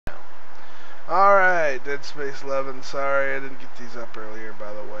Alright, Dead Space 11. Sorry I didn't get these up earlier,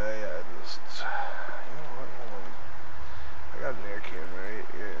 by the way. I just... You know what? Hold on. I got an air can, right?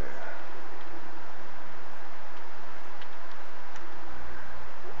 Yeah.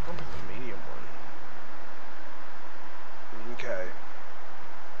 I'll pick the medium one. Okay.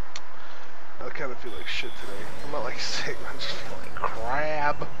 I kind of feel like shit today. I'm not like sick, I just feel like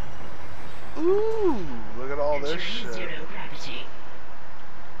crab. Ooh, look at all this shit.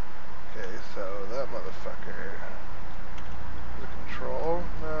 Okay, so that motherfucker. The control?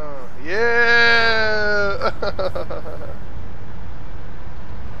 No. Yeah!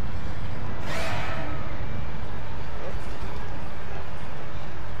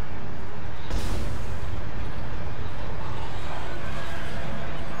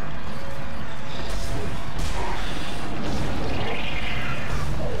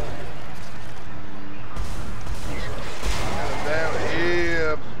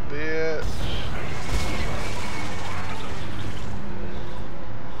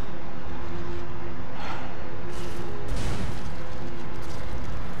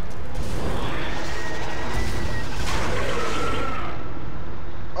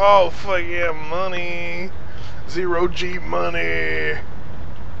 Oh, fuck yeah, money. Zero G money.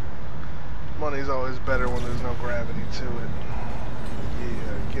 Money's always better when there's no gravity to it.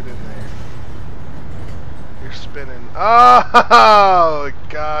 Yeah, get in there. You're spinning. Oh,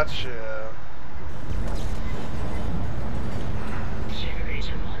 gotcha.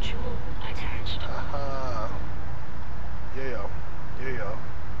 Generator module attached. Haha. Yeah. Yeah.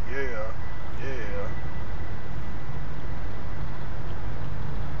 Yeah. Yeah.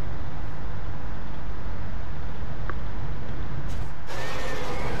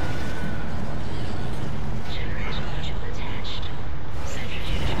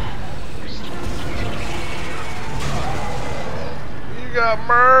 You got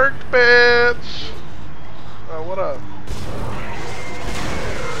murked, bitch! Oh, what up?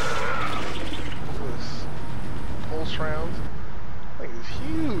 What's this? Pulse rounds? That thing is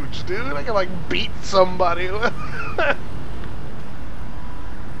huge, dude. I can, like, beat somebody.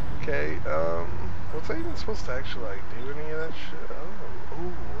 Okay, what's that even supposed to actually, like, do any of that shit? Oh,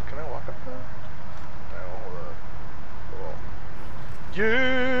 ooh, can I walk up there? No, hold up. Hold on.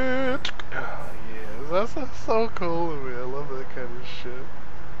 Get! Oh, yeah, that's so cool of me. I love that kind of shit.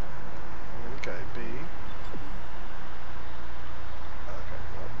 Okay, B. Okay,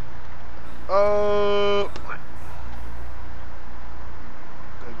 oh!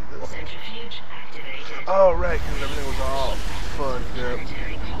 Centrifuge activated. Oh, right, because everything was all fucked up.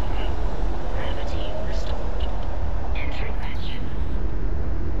 Gravity restored. Entering vacuum.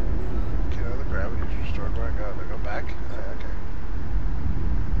 Okay, now the gravity's restored. Where I go? Do I go back? Okay.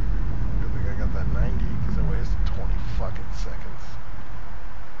 Good thing I got that 90 because I wasted 20 fucking seconds.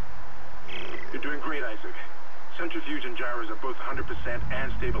 You're doing great, Isaac. Centrifuge and gyros are both 100%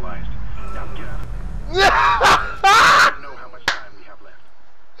 and stabilized. Now get out. I don't know how much time we have left.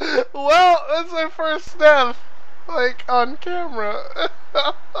 Well, that's my first step, like, on camera.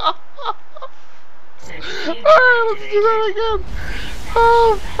 Alright, let's do that again.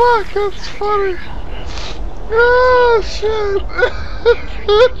 Oh, fuck, that's funny. Oh, shit.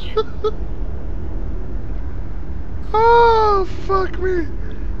 Oh, fuck me.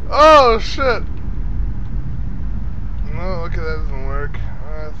 Oh, shit. No, okay, that doesn't work.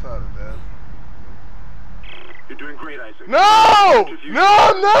 I thought it did. You're doing great, Isaac. No! Centrifuge No,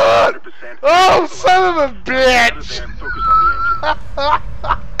 I'm not! 100% Oh, son of a Get out of bitch! there and focus on the engine.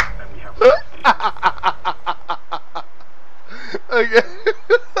 And we have Okay.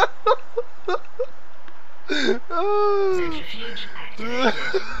 Oh. Centrifuge activated.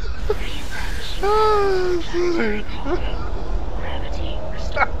 Oh, Gravity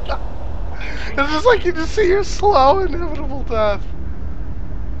restored. it's just like you just see your slow, inevitable death.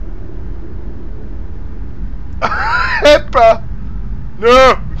 Hippa!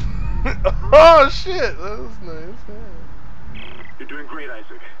 No! Oh shit, that was nice. Yeah. You're doing great,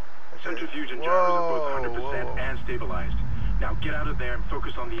 Isaac. Centrifuge and gyros are both 100% and stabilized. Now get out of there and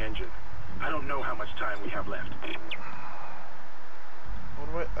focus on the engine. I don't know how much time we have left. What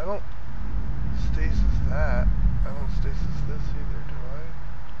do I don't stasis that. I don't stasis this either, do I?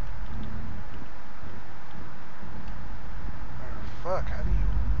 Oh, fuck, how do you...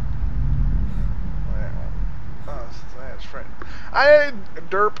 Oh, that's right. I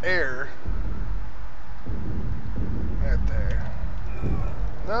derp air. Right there.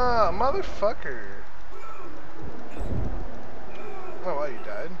 No, motherfucker. Oh, well, you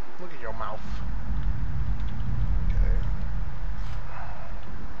died. Look at your mouth. Okay.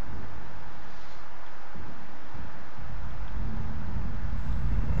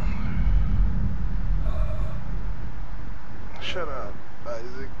 Shut up,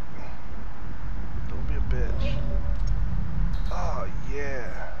 Isaac. Don't be a bitch. Oh,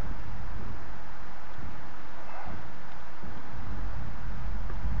 yeah.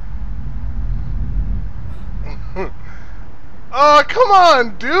 Oh, come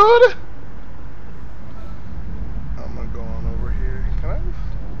on, dude! I'm gonna go on over here. Can I?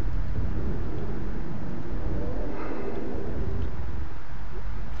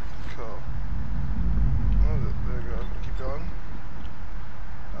 Cool. Oh, there we go. Keep going.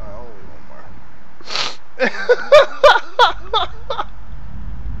 Only one more.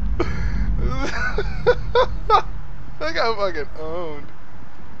 I got fucking owned.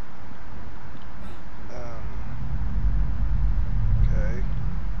 Okay.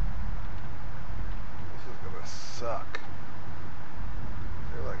 This is gonna suck. Is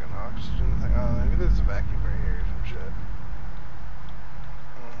there like an oxygen thing? Oh, maybe there's a vacuum right here or some shit.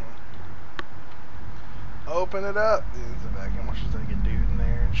 Open it up. There's a vacuum. There's like a dude in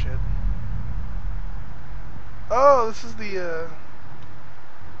there and shit. Oh, this is the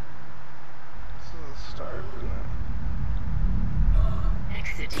start, isn't it?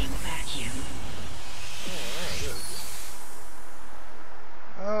 Exiting vacuum.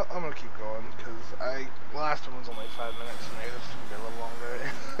 Oh, I'm gonna keep going because last one was only 5 minutes and maybe this is gonna be a little longer.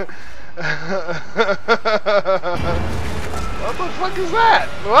 What the fuck is that?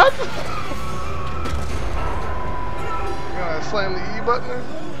 What? You gonna slam the E button or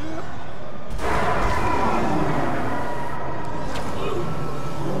something?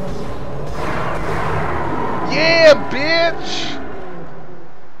 Yeah, bitch!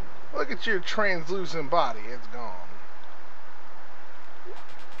 Look at your translucent body, it's gone.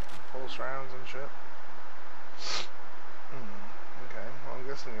 Pulse rounds and shit. Okay, well I'm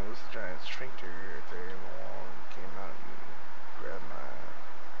guessing it was the giant sphincter right there in the wall and came out and grabbed my...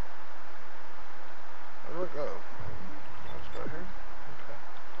 Where do I go? Let's go here? Okay.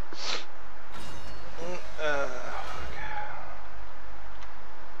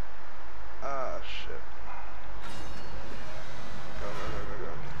 Ah, shit. Go, go, go, go, go.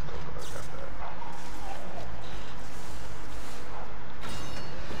 Go, go, I got that.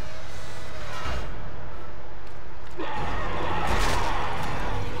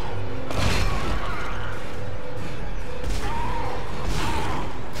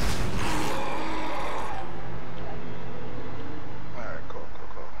 Alright, cool, cool,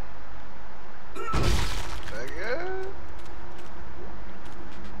 cool. That good?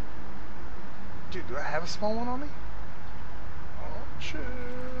 Dude, do I have a small one on me? Oh, shit. No.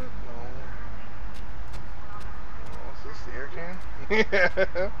 Oh, is this the air can? Yeah. I'm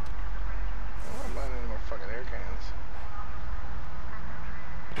not buying any more fucking air cans.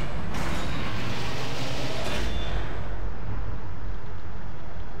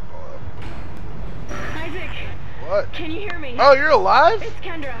 Isaac, What? can you hear me? Oh, you're alive? It's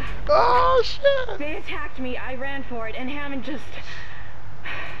Kendra. Oh, shit. They attacked me. I ran for it, and Hammond just...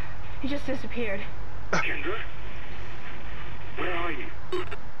 He just disappeared. Kendra? Where are you?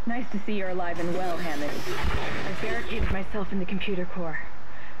 Nice to see you're alive and well, Hammond. I've barricaded myself in the computer core.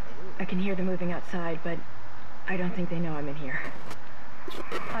 I can hear them moving outside, but I don't think they know I'm in here.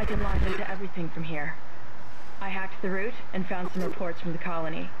 I can launch into everything from here. I hacked the route and found some reports from the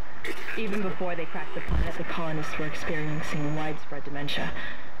colony. Even before they cracked the planet, the colonists were experiencing widespread dementia.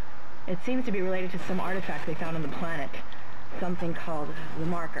 It seems to be related to some artifact they found on the planet. Something called the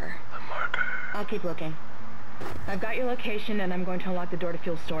Marker. The Marker. I'll keep looking. I've got your location and I'm going to unlock the door to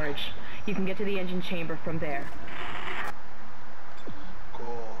fuel storage. You can get to the engine chamber from there.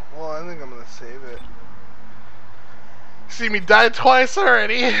 Cool. Well, I think I'm gonna save it. See me die twice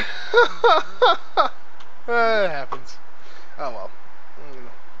already. It happens. Oh well.